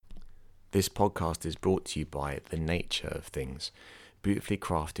This podcast is brought to you by The Nature of Things, beautifully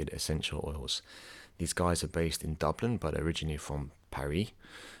crafted essential oils. These guys are based in Dublin, but originally from Paris,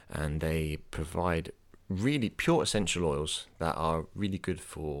 and they provide really pure essential oils that are really good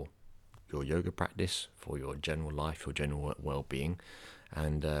for your yoga practice, for your general life, your general well-being.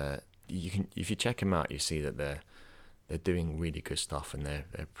 And if you check them out, you see that they're doing really good stuff, and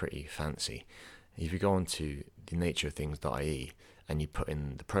they're pretty fancy. If you go on to thenatureofthings.ie and you put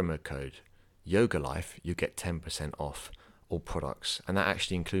in the promo code YogaLife, you get 10% off all products, and that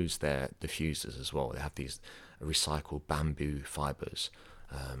actually includes their diffusers as well. They have these recycled bamboo fibers,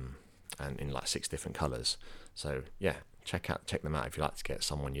 and in like 6 different colors. So yeah, check them out if you like to get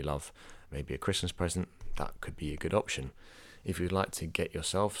someone you love maybe a Christmas present. That could be a good option. If you'd like to get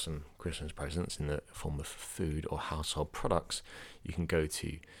yourself some Christmas presents in the form of food or household products, you can go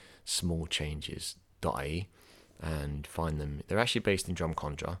to smallchanges.ie and find them. They're actually based in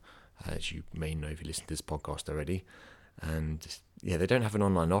Drumcondra, as you may know if you listen to this podcast already. And yeah, they don't have an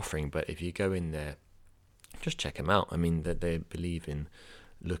online offering, but if you go in there, just check them out. I mean, that they believe in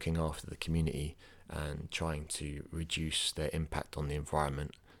looking after the community and trying to reduce their impact on the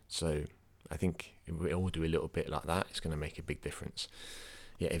environment. So I think if we all do a little bit like that, it's going to make a big difference.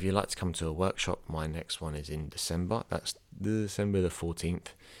 Yeah, if you'd like to come to a workshop, my next one is in December. That's December the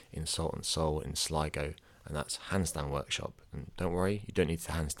 14th in Salt and Soul in Sligo, and that's handstand workshop. And don't worry, you don't need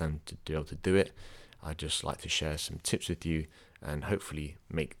to handstand to be able to do it. I'd just like to share some tips with you and hopefully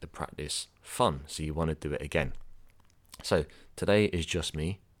make the practice fun so you want to do it again. So today is just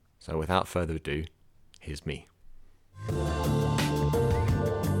me. So without further ado, here's me.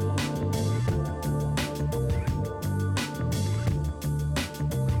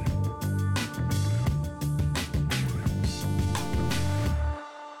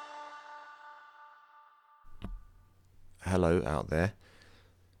 Hello out there.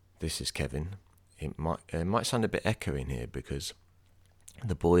 This is Kevin. It might sound a bit echo in here because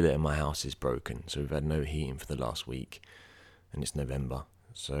the boiler in my house is broken, so we've had no heating for the last week, and it's November.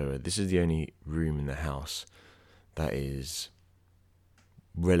 So this is the only room in the house that is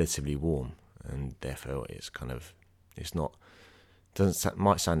relatively warm, and therefore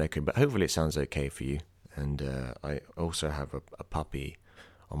might sound echo, but hopefully it sounds okay for you. And I also have a puppy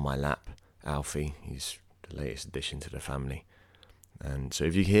on my lap, Alfie. He's the latest addition to the family, and so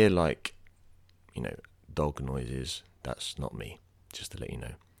if you hear dog noises, that's not me, just to let you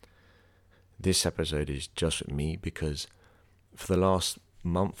know. This episode is just with me because for the last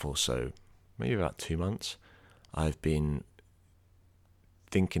month or so, maybe about 2 months, I've been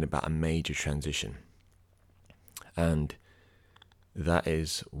thinking about a major transition, and that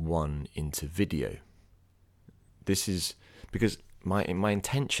is one into video. This is because my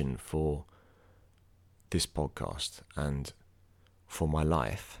intention for this podcast and for my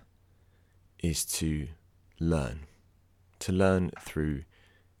life is to learn through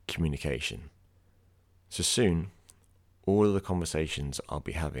communication. So soon, all of the conversations I'll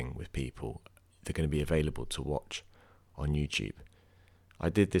be having with people, they're going to be available to watch on YouTube. I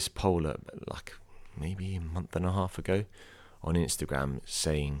did this poll like maybe a month and a half ago on Instagram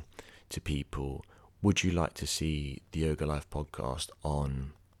saying to people, would you like to see the Yoga Life podcast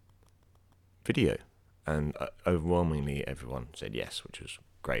on video? And overwhelmingly everyone said yes, which was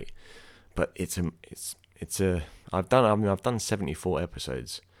great. But I've done 74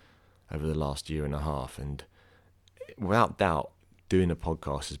 episodes over the last year and a half, and without doubt, doing a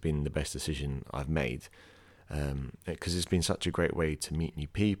podcast has been the best decision I've made, because it's been such a great way to meet new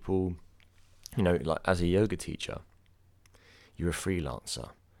people. Like as a yoga teacher, you're a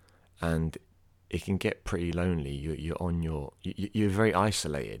freelancer, and it can get pretty lonely. You're very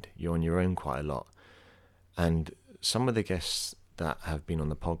isolated. You're on your own quite a lot, and some of the guests that have been on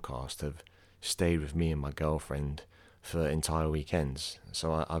the podcast have stayed with me and my girlfriend for entire weekends.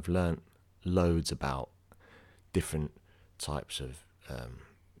 So I've learnt loads about different types of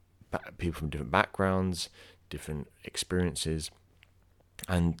people from different backgrounds, different experiences.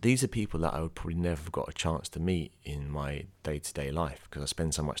 And these are people that I would probably never have got a chance to meet in my day-to-day life because I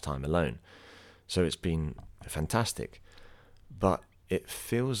spend so much time alone. So it's been fantastic. But it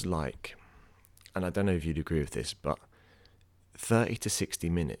feels like, and I don't know if you'd agree with this, but 30 to 60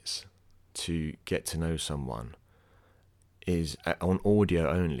 minutes to get to know someone is on audio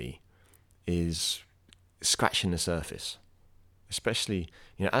only is scratching the surface. Especially,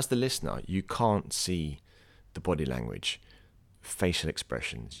 as the listener, you can't see the body language, facial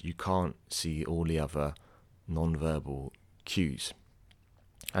expressions. You can't see all the other non-verbal cues.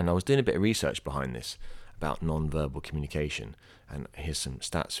 And I was doing a bit of research behind this about non-verbal communication, and here's some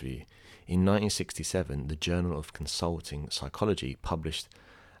stats for you. In 1967, the Journal of Consulting Psychology published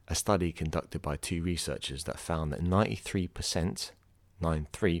a study conducted by two researchers that found that 93%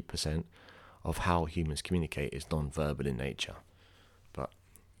 of how humans communicate is non-verbal in nature. But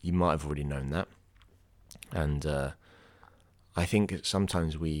you might have already known that. And I think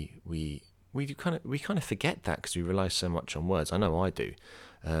sometimes we kind of forget that because we rely so much on words. I know I do.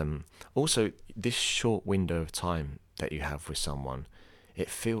 Also, this short window of time that you have with someone,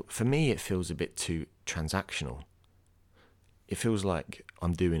 for me it feels a bit too transactional. It feels like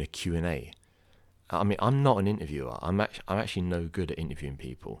I'm doing a Q&A. I mean, I'm not an interviewer. I'm actually no good at interviewing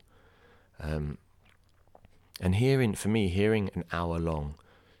people. And hearing an hour-long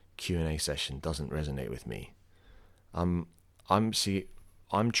Q&A session doesn't resonate with me. I'm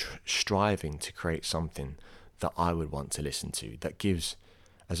striving to create something that I would want to listen to, that gives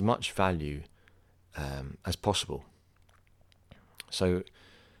as much value as possible. So,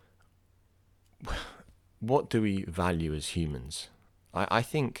 what do we value as humans? I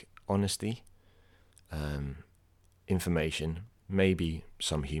think honesty, information, maybe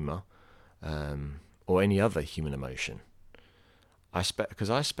some humour, or any other human emotion.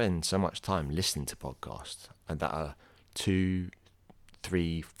 Because I spend so much time listening to podcasts that are 2,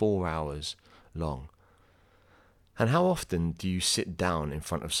 3, 4 hours long. And how often do you sit down in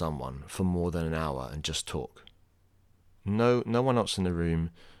front of someone for more than an hour and just talk? No one else in the room,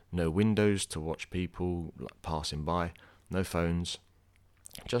 no windows to watch people passing by, no phones,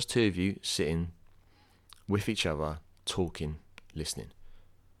 just two of you sitting with each other, talking, listening.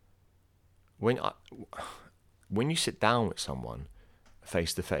 When you sit down with someone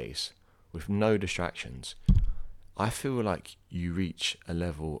face to face with no distractions, I feel like you reach a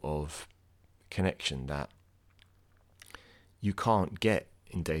level of connection that you can't get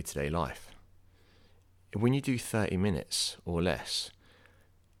in day-to-day life. When you do 30 minutes or less,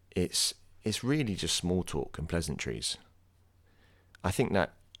 it's really just small talk and pleasantries. I think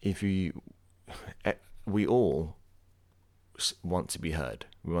that we all want to be heard,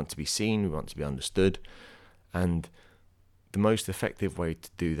 we want to be seen, we want to be understood, and the most effective way to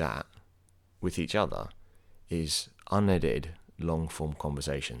do that with each other is unedited, long-form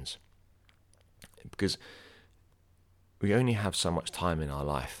conversations. Because we only have so much time in our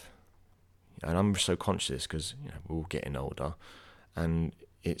life. And I'm so conscious because we're all getting older, and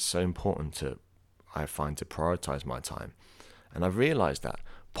it's so important I find to prioritize my time. And I've realized that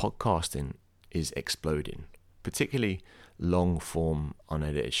podcasting is exploding, particularly long-form,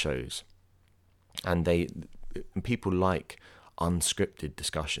 unedited shows. And people like unscripted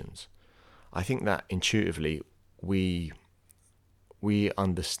discussions. I think that intuitively we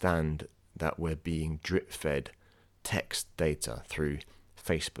understand that we're being drip-fed text data through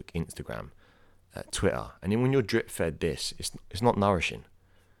Facebook, Instagram, Twitter, and then when you're drip-fed this, it's not nourishing.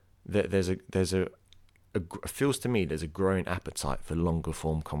 It feels to me there's a growing appetite for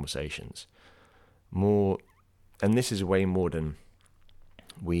longer-form conversations, more, and this is way more than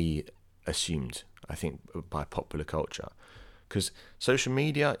we assumed. I think by popular culture, because social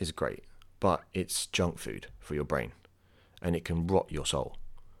media is great, but it's junk food for your brain, and it can rot your soul.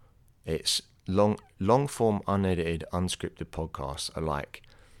 It's long form, unedited, unscripted podcasts are like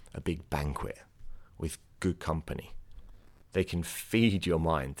a big banquet with good company. They can feed your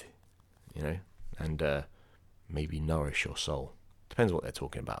mind, and maybe nourish your soul. Depends what they're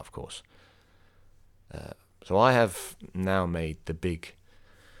talking about, of course. So I have now made the big,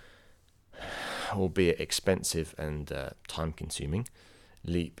 albeit expensive and time-consuming,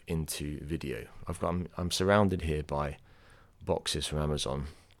 leap into video. I'm surrounded here by boxes from Amazon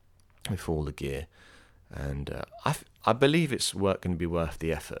with all the gear, and I believe it's going to be worth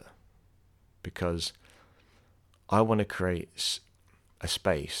the effort, because I want to create a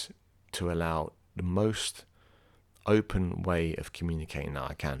space to allow the most open way of communicating that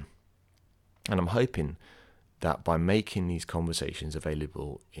I can. And I'm hoping that by making these conversations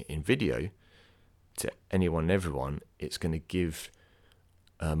available in video to anyone and everyone, it's going to give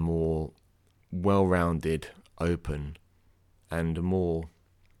a more well-rounded, open, and a more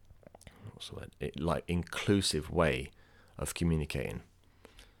inclusive way of communicating,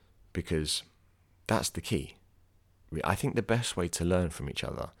 because that's the key. I think the best way to learn from each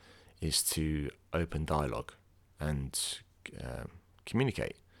other is to open dialogue and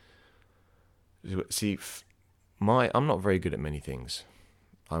communicate. See, I'm not very good at many things.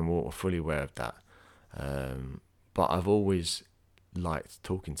 I'm fully aware of that. But I've always liked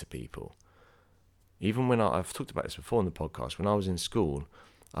talking to people. Even when I've talked about this before in the podcast, when I was in school,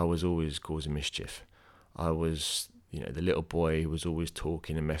 I was always causing mischief. I was, the little boy who was always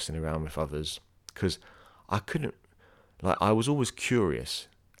talking and messing around with others, because I was always curious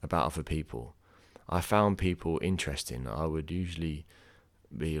about other people. I found people interesting. I would usually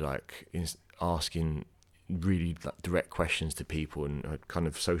be like asking really like direct questions to people and kind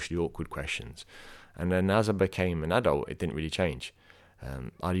of socially awkward questions. And then as I became an adult, it didn't really change.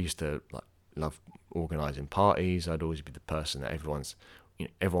 I used to like love organising parties. I'd always be the person that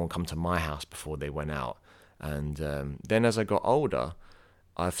everyone come to my house before they went out. And then as I got older,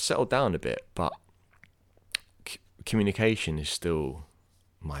 I've settled down a bit, but communication is still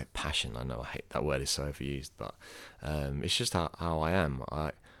my passion. I know I hate that word, is so overused, but it's just how I am.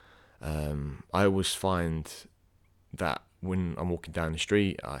 I always find that when I'm walking down the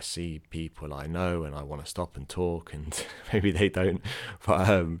street, I see people I know and I want to stop and talk, and maybe they don't, but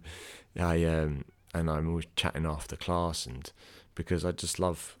and I'm always chatting after class, and because I just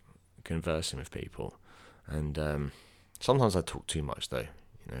love conversing with people. And sometimes I talk too much, though.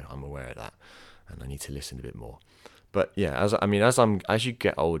 I'm aware of that, and I need to listen a bit more. But yeah, as you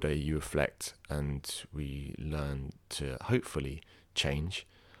get older, you reflect, and we learn to hopefully change.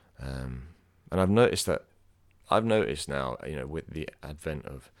 And I've noticed now, with the advent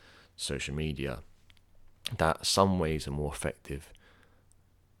of social media, that some ways are more effective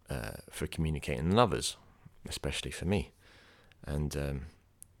for communicating than others, especially for me. And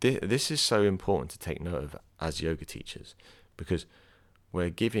this is so important to take note of as yoga teachers, because we're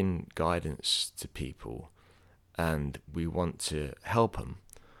giving guidance to people and we want to help them,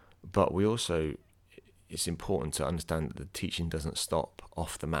 but it's important to understand that the teaching doesn't stop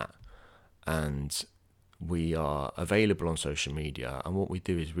off the mat, and we are available on social media, and what we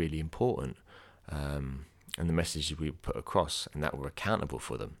do is really important, and the messages we put across, and that we're accountable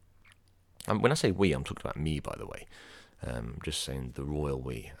for them. And when I say we, I'm talking about me, by the way. Just saying the royal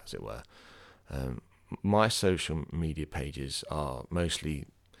we, as it were. My social media pages are mostly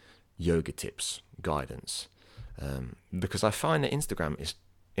yoga tips, guidance, because I find that Instagram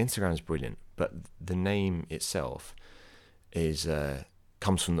is brilliant, but the name itself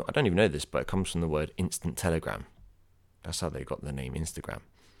comes from I don't even know this, but it comes from the word instant telegram. That's how they got the name Instagram,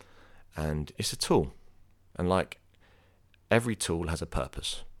 and it's a tool, and like every tool has a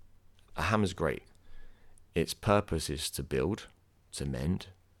purpose. A hammer's great. Its purpose is to build, to mend,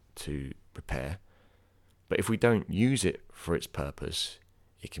 to repair. But if we don't use it for its purpose,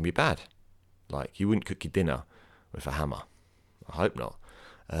 it can be bad. Like, you wouldn't cook your dinner with a hammer. I hope not.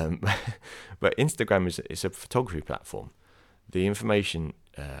 But Instagram is a photography platform. The information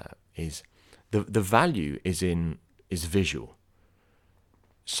is the value is visual.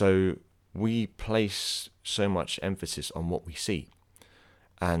 So we place so much emphasis on what we see,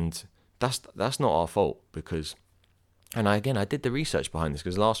 and that's not our fault, because, and I did the research behind this,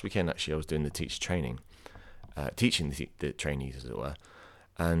 because last weekend actually I was doing the teacher training, teaching the trainees, as it were,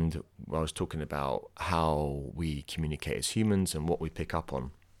 and I was talking about how we communicate as humans and what we pick up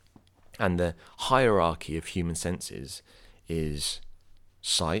on, and the hierarchy of human senses is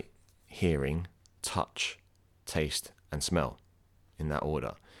sight, hearing, touch, taste, and smell, in that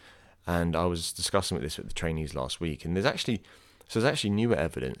order. And I was discussing this with the trainees last week, and there's actually newer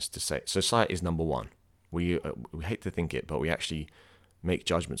evidence to say, so sight is number one. We hate to think it, but we actually make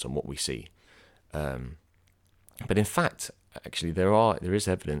judgments on what we see. But in fact, actually, there is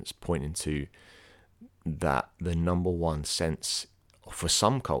evidence pointing to that the number one sense for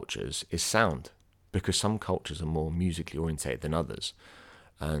some cultures is sound, because some cultures are more musically orientated than others,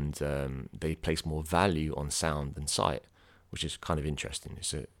 and they place more value on sound than sight, which is kind of interesting.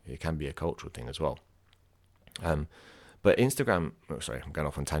 It can be a cultural thing as well. But Instagram, I'm going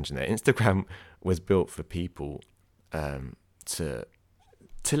off on a tangent there. Instagram was built for people to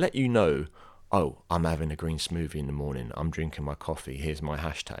let you know, oh, I'm having a green smoothie in the morning, I'm drinking my coffee, here's my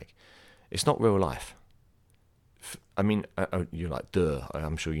hashtag. It's not real life. I mean, you're like, duh,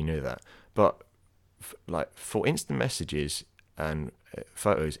 I'm sure you know that. But for instant messages and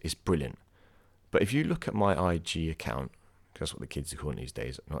photos, it's brilliant. But if you look at my IG account, that's what the kids are calling these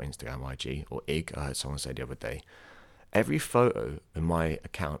days, not Instagram, IG, or IG, I heard someone say the other day, every photo in my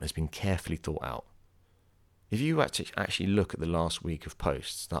account has been carefully thought out. If you actually look at the last week of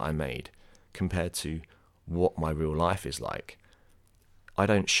posts that I made compared to what my real life is like, I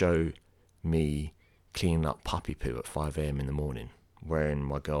don't show me cleaning up puppy poo at 5 a.m. in the morning, wearing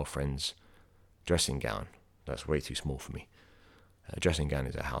my girlfriend's dressing gown. That's way too small for me. A dressing gown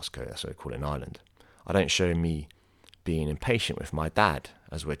is a house coat, that's what they call it in Ireland. I don't show me being impatient with my dad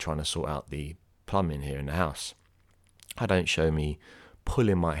as we're trying to sort out the plumbing here in the house. I don't show me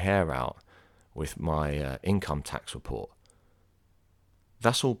pulling my hair out with my income tax report.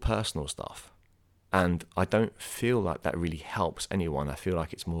 That's all personal stuff. And I don't feel like that really helps anyone. I feel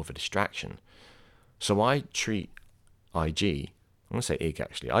like it's more of a distraction. So I treat IG, I'm going to say IG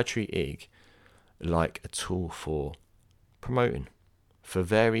actually, I treat IG like a tool for promoting, for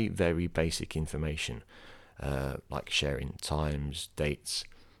very, very basic information, like sharing times, dates,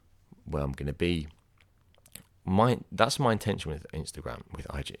 where I'm going to be. That's my intention with Instagram, with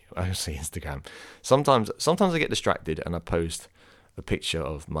IG. I say Instagram. Sometimes I get distracted and I post a picture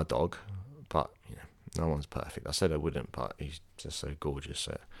of my dog, but no one's perfect. I said I wouldn't, but he's just so gorgeous,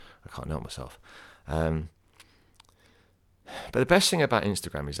 so I can't help myself. But the best thing about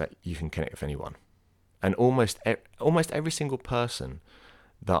Instagram is that you can connect with anyone, and almost every single person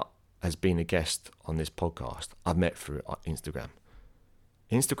that has been a guest on this podcast I've met through Instagram.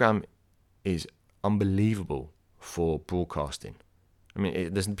 Instagram is unbelievable for broadcasting. I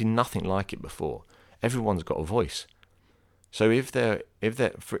mean, there's been nothing like it before. Everyone's got a voice. So if they're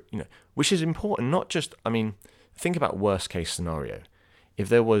which is important, not just, think about worst case scenario. If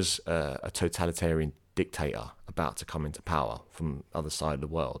there was a totalitarian dictator about to come into power from the other side of the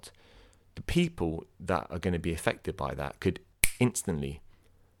world, the people that are going to be affected by that could instantly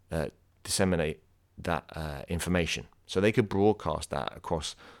disseminate that information. So they could broadcast that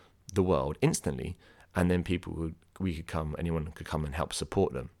across the world instantly, and then anyone could come and help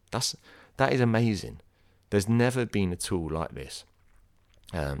support them. That is amazing. There's never been a tool like this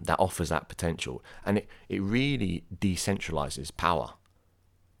that offers that potential, and it really decentralizes power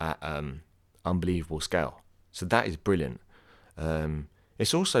at unbelievable scale. So that is brilliant.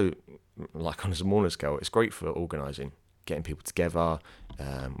 It's also, like on a smaller scale, it's great for organising, getting people together,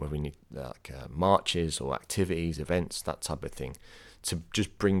 where we need marches or activities, events, that type of thing, to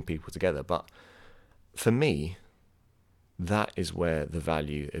just bring people together. But for me, that is where the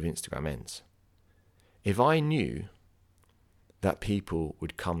value of Instagram ends. If I knew that people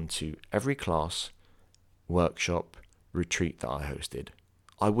would come to every class, workshop, retreat that I hosted,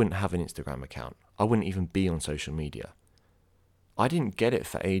 I wouldn't have an Instagram account. I wouldn't even be on social media. I didn't get it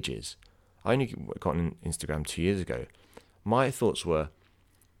for ages. I only got on Instagram 2 years ago. My thoughts were,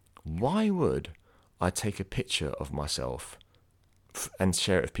 why would I take a picture of myself and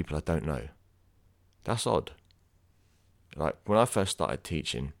share it with people I don't know? That's odd. Like when I first started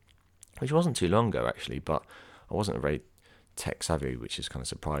teaching, which wasn't too long ago actually, but I wasn't very tech savvy, which is kind of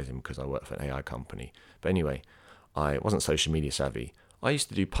surprising because I work for an AI company. But anyway, I wasn't social media savvy. I used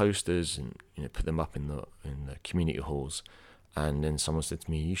to do posters and put them up in the community halls, and then someone said to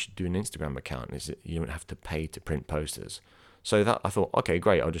me, "You should do an Instagram account. You don't have to pay to print posters." So that I thought, okay,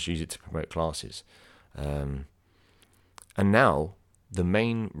 great. I'll just use it to promote classes. And now the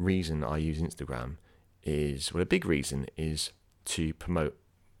main reason I use Instagram a big reason is to promote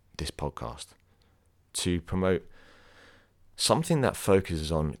this podcast, to promote something that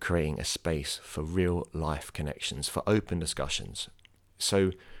focuses on creating a space for real life connections, for open discussions,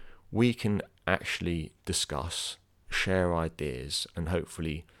 so we can actually discuss, share ideas, and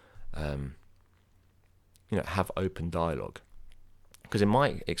hopefully have open dialogue. Because in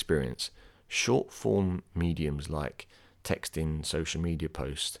my experience, short form mediums like texting, social media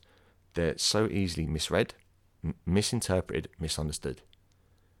posts, they're so easily misread, misinterpreted, misunderstood.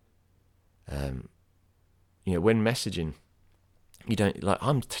 When messaging, you don't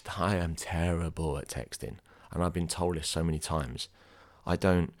I am terrible at texting, and I've been told this so many times. I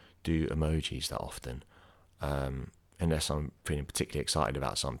don't do emojis that often, unless I'm feeling particularly excited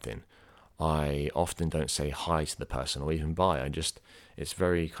about something. I often don't say hi to the person or even bye. It's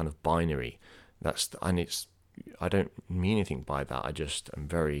very kind of binary. I don't mean anything by that. I just am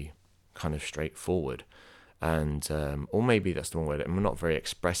very kind of straightforward. And or maybe that's the wrong word. I'm not very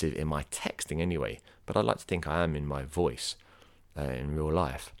expressive in my texting anyway, but I like to think I am in my voice in real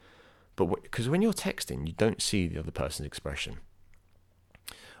life. But because when you're texting, you don't see the other person's expression.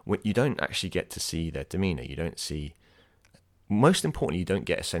 You don't actually get to see their demeanor. You don't see. Most importantly, you don't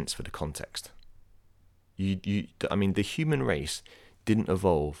get a sense for the context. The human race didn't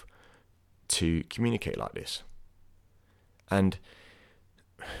evolve to communicate like this, and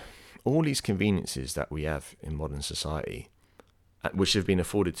all these conveniences that we have in modern society, which have been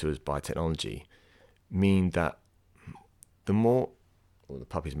afforded to us by technology, mean that the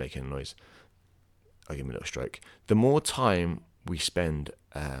puppy's making a noise. I'll give him a little stroke. The more time we spend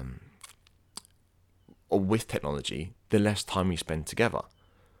with technology, the less time we spend together.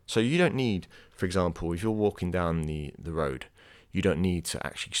 So you don't need, for example, if you're walking down the road, you don't need to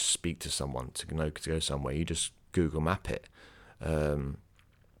actually speak to someone to go somewhere. You just Google Map it.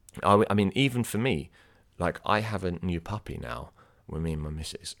 Even for me, like I have a new puppy now with me and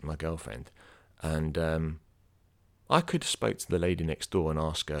my girlfriend, and I could have spoke to the lady next door and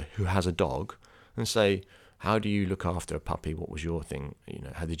ask her, who has a dog, and say, how do you look after a puppy? What was your thing?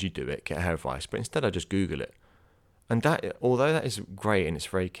 How did you do it? Get her advice. But instead I just Google it. And that, although that is great and it's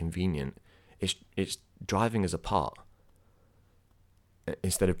very convenient, it's driving us apart.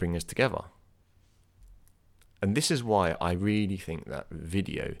 instead of bringing us together. And this is why I really think that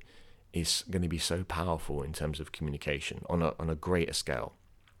video is going to be so powerful in terms of communication on a greater scale.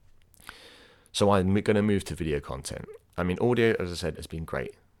 So I'm going to move to video content. I mean, audio, as I said, has been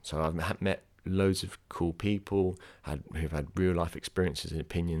great. So I've met loads of cool people who've had real life experiences and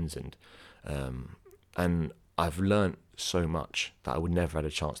opinions, and I've learned so much that I would never had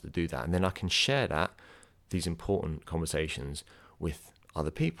a chance to do that. And then I can share these important conversations with other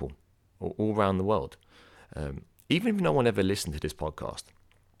people all around the world. Even if no one ever listened to this podcast,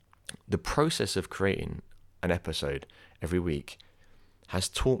 the process of creating an episode every week has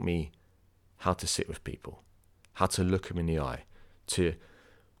taught me how to sit with people, how to look them in the eye, to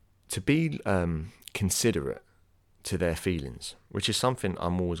be considerate to their feelings, which is something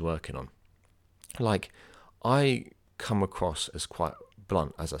I'm always working on. Like, I come across as quite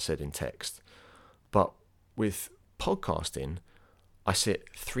blunt, as I said in text, but with podcasting, I sit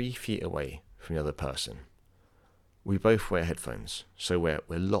 3 feet away from the other person. We both wear headphones, so we're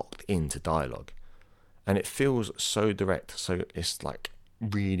locked into dialogue, and it feels so direct. So it's like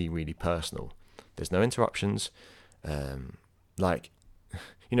really, really personal. There's no interruptions. Like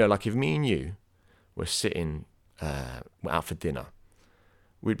if me and you were sitting out for dinner,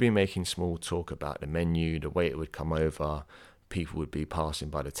 we'd be making small talk about the menu, the waiter would come over, people would be passing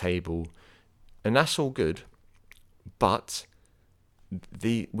by the table, and that's all good. But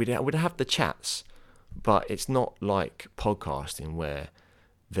we'd have the chats. But it's not like podcasting where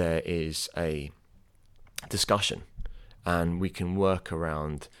there is a discussion and we can work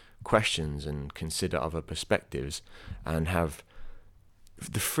around questions and consider other perspectives and have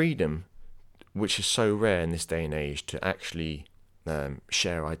the freedom, which is so rare in this day and age, to actually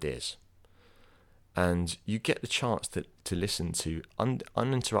share ideas. And you get the chance to listen to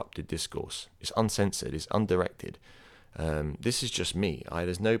uninterrupted discourse. It's uncensored, it's undirected. This is just me.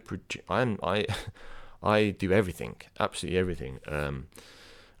 There's no I do everything, absolutely everything.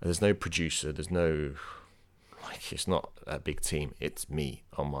 There's no producer, it's not a big team. It's me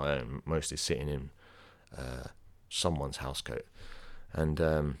on my own, mostly sitting in someone's housecoat. And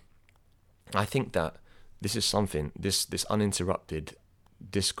I think that this is something, this uninterrupted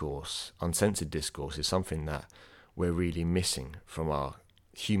discourse, uncensored discourse, is something that we're really missing from our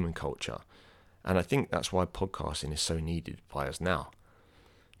human culture. And I think that's why podcasting is so needed by us now.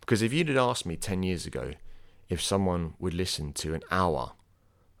 Because if you'd have asked me 10 years ago if someone would listen to an hour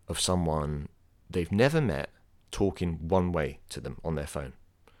of someone they've never met talking one way to them on their phone,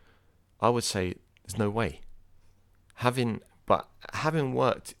 I would say there's no way. Having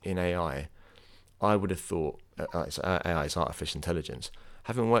worked in AI, I would have thought, AI is artificial intelligence.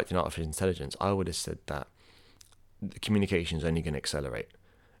 Having worked in artificial intelligence, I would have said that the communication is only going to accelerate.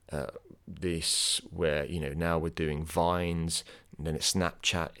 This where now we're doing Vines, and then it's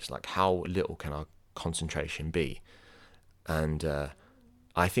Snapchat. It's like, how little can our concentration be? And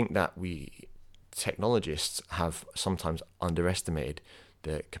I think that we technologists have sometimes underestimated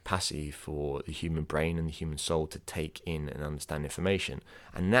the capacity for the human brain and the human soul to take in and understand information.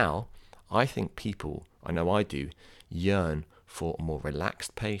 And now I think people, I know I do, yearn for a more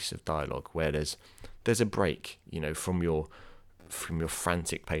relaxed pace of dialogue where there's a break, from your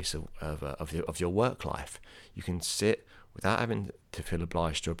frantic pace of your work life. You can sit without having to feel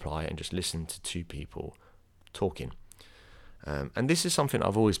obliged to reply and just listen to two people talking. And this is something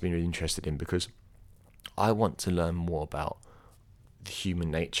I've always been really interested in, because I want to learn more about the human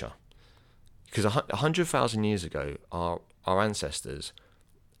nature. Because 100,000 years ago, our ancestors,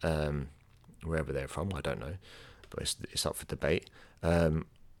 wherever they're from, I don't know, but it's up for debate,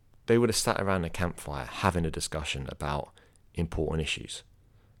 they would have sat around a campfire having a discussion about important issues.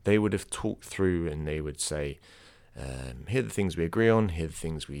 They would have talked through, and they would say, here are the things we agree on, here are the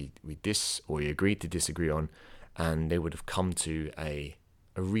things we agreed to disagree on, and they would have come to a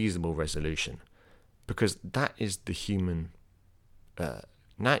reasonable resolution, because that is the human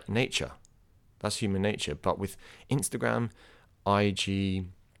nature. That's human nature. But with Instagram, IG,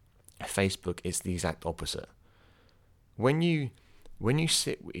 Facebook, it's the exact opposite. When you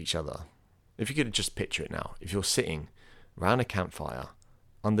sit with each other, if you could just picture it now, if you're sitting around a campfire,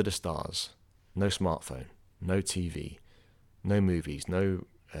 under the stars, no smartphone, no TV, no movies, no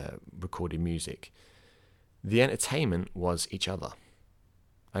recorded music, the entertainment was each other,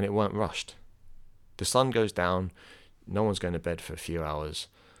 and it weren't rushed. The sun goes down, no one's going to bed for a few hours,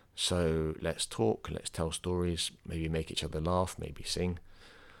 so let's talk, let's tell stories, maybe make each other laugh, maybe sing.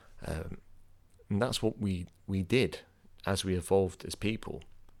 And that's what we did as we evolved as people.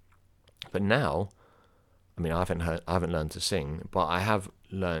 But now, I mean, I haven't learned to sing, but I have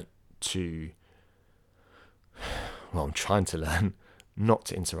learned to, I'm trying to learn not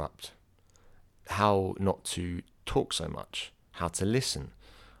to interrupt, how not to talk so much, how to listen,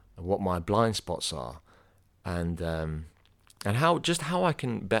 what my blind spots are, and how I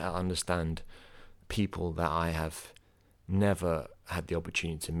can better understand people that I have never had the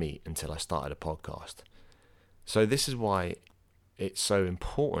opportunity to meet until I started a podcast. So this is why it's so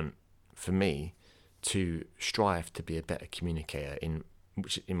important for me to strive to be a better communicator in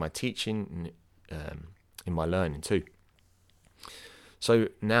my teaching, in my learning too. So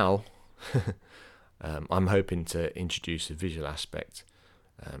now I'm hoping to introduce a visual aspect,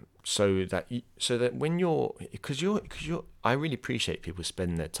 so that when because I really appreciate people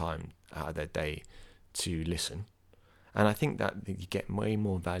spending their time out of their day to listen, and I think that you get way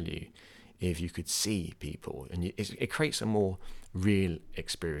more value if you could see people, and it creates a more real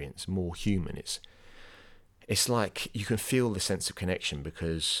experience, more human. It's like you can feel the sense of connection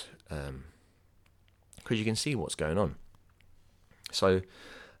because you can see what's going on. So,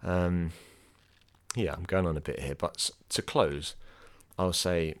 yeah, I'm going on a bit here, but to close, I'll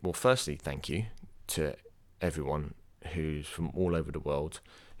say, well, firstly, thank you to everyone who's from all over the world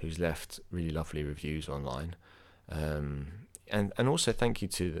who's left really lovely reviews online. And also thank you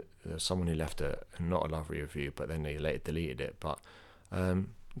to someone who left not a lovely review, but then they later deleted it. But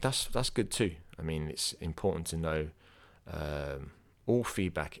that's good too. I mean, it's important to know all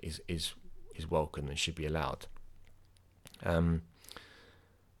feedback is welcome and should be allowed.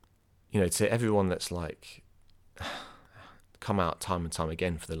 To everyone that's like come out time and time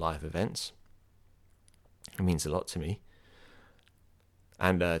again for the live events, it means a lot to me.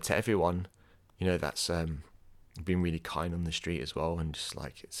 And to everyone, that's been really kind on the street as well, and just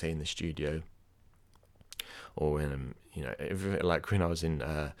like say in the studio, or when like when I was in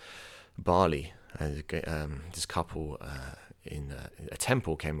Bali, this couple in a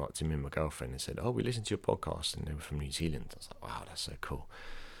temple came up to me and my girlfriend and said, "Oh, we listened to your podcast," and they were from New Zealand. I was like, "Wow, that's so cool."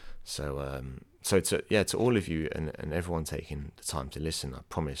 So to all of you and everyone taking the time to listen, I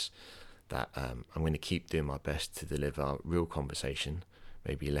promise that I'm going to keep doing my best to deliver real conversation,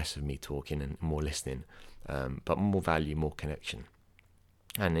 maybe less of me talking and more listening, but more value, more connection.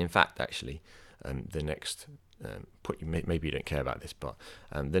 And in fact, actually, the next maybe you don't care about this, but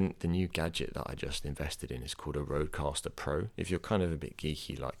then the new gadget that I just invested in is called a Rodecaster Pro. If you're kind of a bit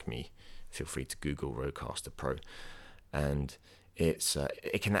geeky like me, feel free to Google Rodecaster Pro, and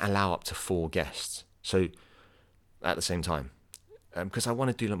it can allow up to 4 guests. So at the same time, because I want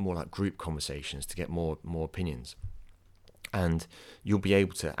to do more like group conversations to get more opinions, and you'll be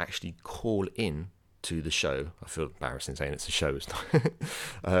able to actually call in to the show. I feel embarrassing saying it's a show, it's not.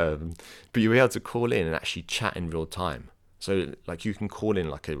 But you'll be able to call in and actually chat in real time. So like you can call in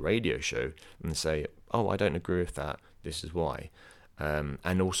like a radio show and say, "Oh, I don't agree with that. This is why."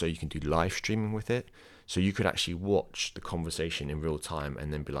 And also you can do live streaming with it. So you could actually watch the conversation in real time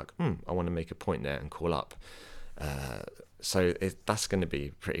and then be like, I want to make a point there and call up. So that's going to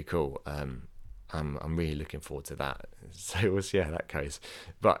be pretty cool. I'm really looking forward to that. So we'll see how that goes.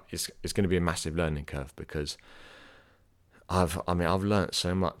 But it's going to be a massive learning curve because I've learned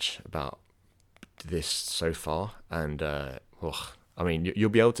so much about this so far, and you'll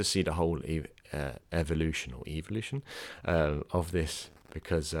be able to see the whole evolution of this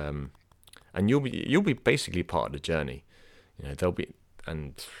because and you'll be basically part of the journey.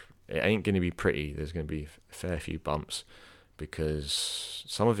 And it ain't going to be pretty. There's going to be a fair few bumps because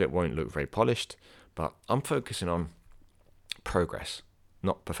some of it won't look very polished, but I'm focusing on progress,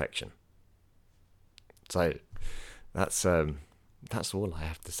 not perfection. So that's all I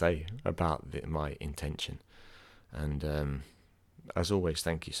have to say about my intention. And as always,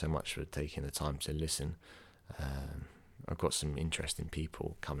 thank you so much for taking the time to listen. I've got some interesting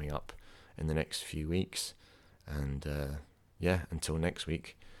people coming up in the next few weeks, and until next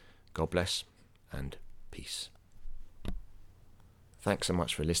week, God bless and peace. Thanks so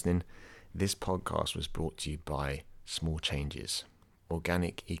much for listening. This podcast was brought to you by Small Changes,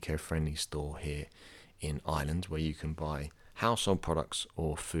 organic, eco-friendly store here in Ireland where you can buy household products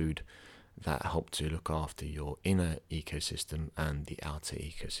or food that help to look after your inner ecosystem and the outer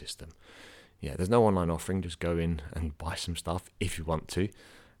ecosystem. Yeah, there's no online offering. Just go in and buy some stuff if you want to,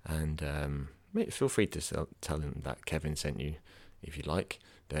 and feel free to tell them that Kevin sent you if you like.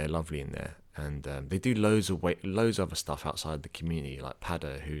 They're lovely in there, and they do loads of other stuff outside the community. Like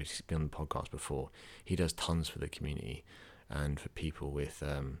Pada, who's been on the podcast before, he does tons for the community and for people with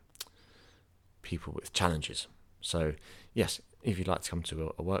challenges. So yes, if you'd like to come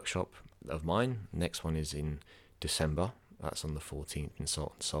to a workshop of mine, next one is in December. That's on the 14th in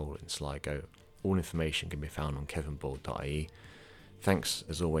Salt and Soul in Sligo. All information can be found on kevinball.ie. Thanks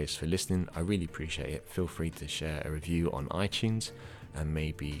as always for listening. I really appreciate it. Feel free to share a review on iTunes and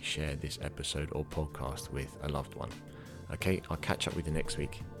maybe share this episode or podcast with a loved one. Okay, I'll catch up with you next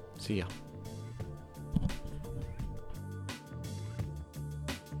week. See ya.